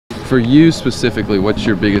For you specifically, what's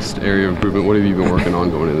your biggest area of improvement? What have you been working on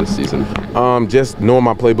going into this season? Just knowing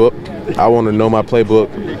my playbook. I want to know my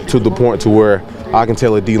playbook to the point to where I can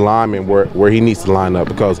tell a D lineman where he needs to line up,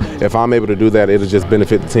 because if I'm able to do that, it'll just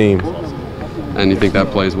benefit the team. And you think that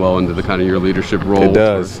plays well into the kind of your leadership role? It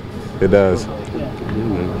does. It does. Yeah,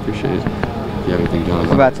 man, I appreciate it. If you have anything, John?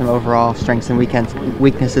 What about some overall strengths and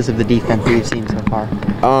weaknesses of the defense that you've seen so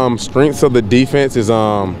far? Strengths of the defense is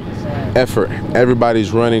effort.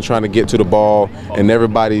 Everybody's running, trying to get to the ball, and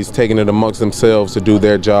everybody's taking it amongst themselves to do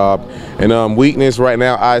their job. And weakness right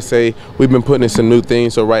now, I say we've been putting in some new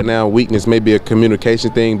things. So right now, weakness may be a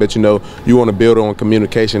communication thing, but you know, you want to build on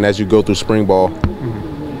communication as you go through spring ball.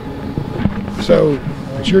 So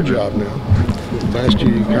it's your job now. Last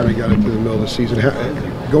year, you kind of got into the middle of the season.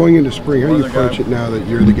 Going into spring, how do you approach it now that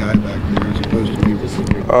you're the guy back there as opposed to me?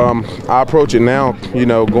 I approach it now, you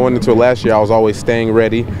know, going into it last year, I was always staying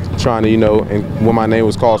ready, trying to, you know, and when my name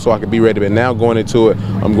was called so I could be ready. But now going into it,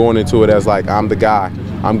 I'm going into it as like I'm the guy.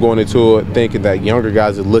 I'm going into it thinking that younger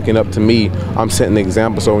guys are looking up to me. I'm setting the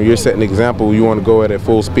example. So when you're setting the example, you want to go at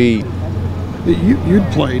full speed. You'd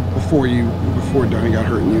played before Donnie got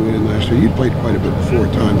hurt and you went in last year. You'd played quite a bit before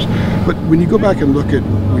at times. But when you go back and look at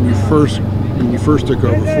when you first took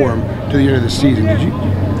over for him to the end of the season, did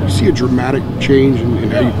you see a dramatic change in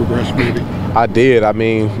how you progressed maybe? I did. I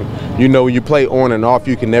mean, you know, when you play on and off,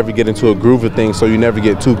 you can never get into a groove of things, so you never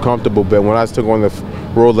get too comfortable. But when I took on the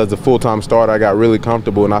role as a full-time starter, I got really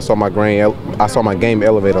comfortable, and I saw my game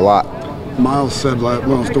elevate a lot. Miles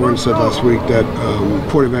Doran said last week that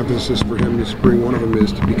point of emphasis for him this spring, one of them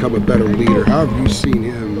is to become a better leader. How have you seen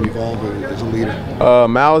him evolve as a leader?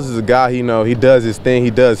 Miles is a guy, you know, he does his thing,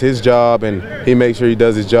 he does his job, and he makes sure he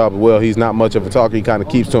does his job well. He's not much of a talker, he kind of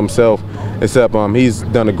keeps to himself, except he's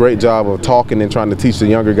done a great job of talking and trying to teach the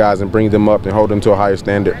younger guys and bring them up and hold them to a higher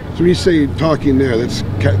standard. So when you say talking there, that's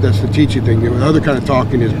the teaching thing. The other kind of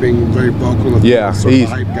talking is being very vocal and yeah, sort of a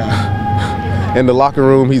hype guy. In the locker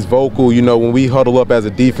room, he's vocal. You know, when we huddle up as a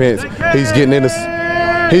defense, he's getting in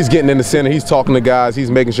the center. He's talking to guys. He's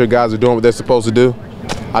making sure guys are doing what they're supposed to do.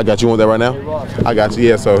 I got you. Want that right now? I got you.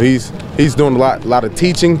 Yeah. So he's doing a lot of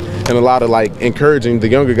teaching and a lot of like encouraging the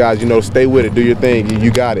younger guys. You know, stay with it, do your thing.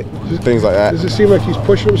 You got it. Things like that. Does it seem like he's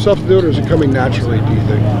pushing himself to do it, or is it coming naturally? Do you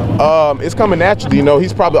think? It's coming naturally. You know,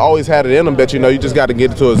 he's probably always had it in him, but you know, you just got to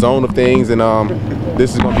get into a zone of things. And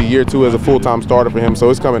this is going to be year 2 as a full-time starter for him, so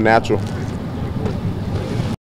it's coming natural.